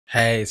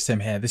Hey, it's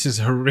Tim here. This is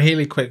a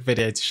really quick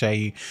video to show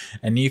you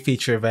a new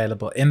feature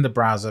available in the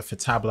browser for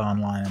Tableau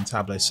Online and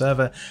Tableau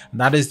Server,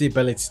 and that is the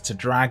ability to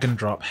drag and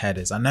drop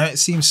headers. I know it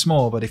seems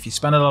small, but if you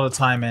spend a lot of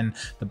time in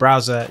the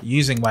browser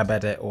using web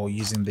edit or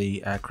using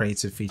the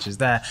creative features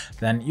there,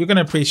 then you're going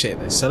to appreciate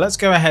this. So let's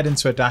go ahead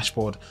into a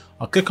dashboard.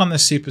 I'll click on the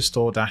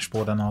Superstore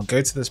dashboard and I'll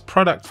go to this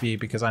product view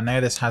because I know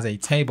this has a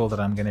table that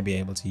I'm going to be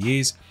able to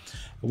use.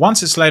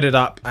 Once it's loaded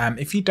up,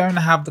 if you don't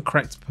have the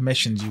correct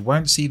permissions, you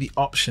won't see the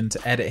option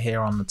to edit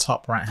here on the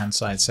top right hand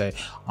side. So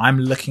I'm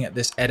looking at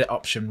this edit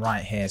option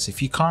right here. So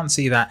if you can't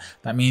see that,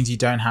 that means you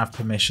don't have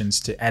permissions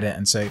to edit.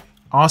 And so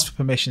ask for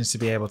permissions to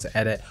be able to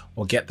edit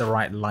or get the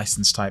right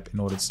license type in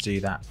order to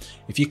do that.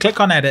 If you click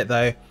on edit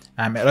though,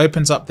 it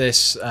opens up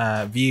this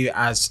view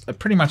as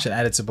pretty much an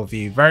editable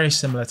view, very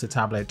similar to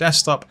Tableau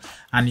Desktop.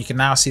 And you can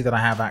now see that I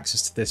have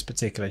access to this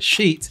particular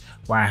sheet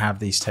where I have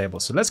these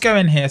tables. So let's go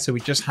in here. So we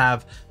just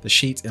have the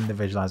sheet in the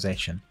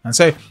visualization. And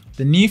so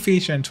the new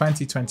feature in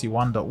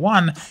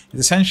 2021.1 is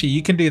essentially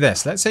you can do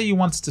this. Let's say you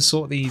wanted to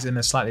sort these in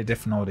a slightly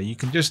different order. You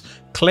can just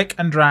click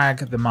and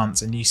drag the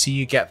months and you see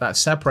you get that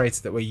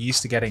separator that we're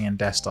used to getting in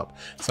desktop.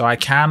 So I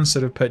can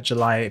sort of put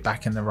July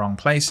back in the wrong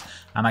place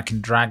and I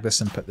can drag this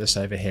and put this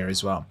over here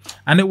as well.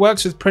 And it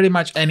works with pretty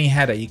much any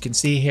header. You can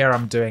see here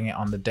I'm doing it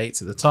on the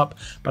dates at the top,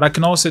 but I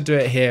can also do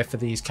it here for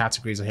these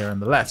categories here on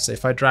the left. So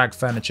if I drag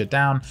furniture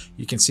down,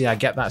 you can see I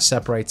get that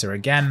separator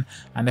again.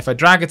 And if I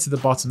drag it to the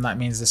bottom, that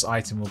means this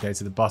item will go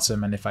to the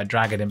bottom. And if I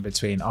drag it in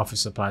between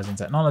office supplies and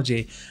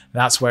technology,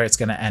 that's where it's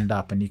going to end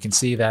up. And you can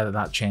see there that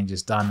that change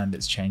is done and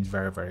it's changed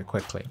very, very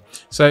quickly.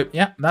 So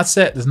yeah, that's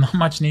it. There's not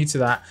much new to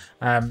that.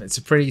 It's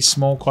a pretty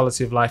small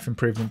quality of life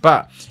improvement,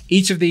 but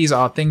each of these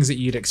are things that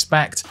you'd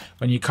expect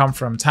when you come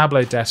from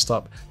Tableau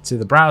Desktop to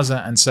the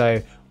browser. And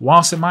so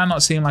whilst it might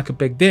not seem like a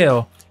big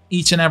deal,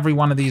 each and every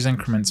one of these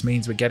increments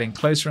means we're getting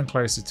closer and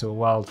closer to a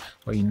world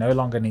where you no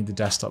longer need the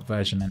desktop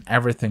version and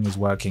everything is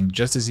working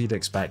just as you'd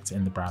expect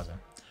in the browser.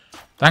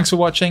 Thanks for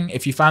watching.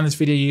 If you found this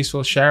video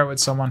useful, share it with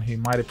someone who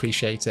might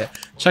appreciate it.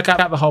 Check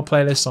out the whole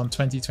playlist on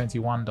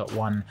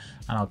 2021.1 and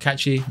I'll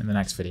catch you in the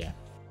next video.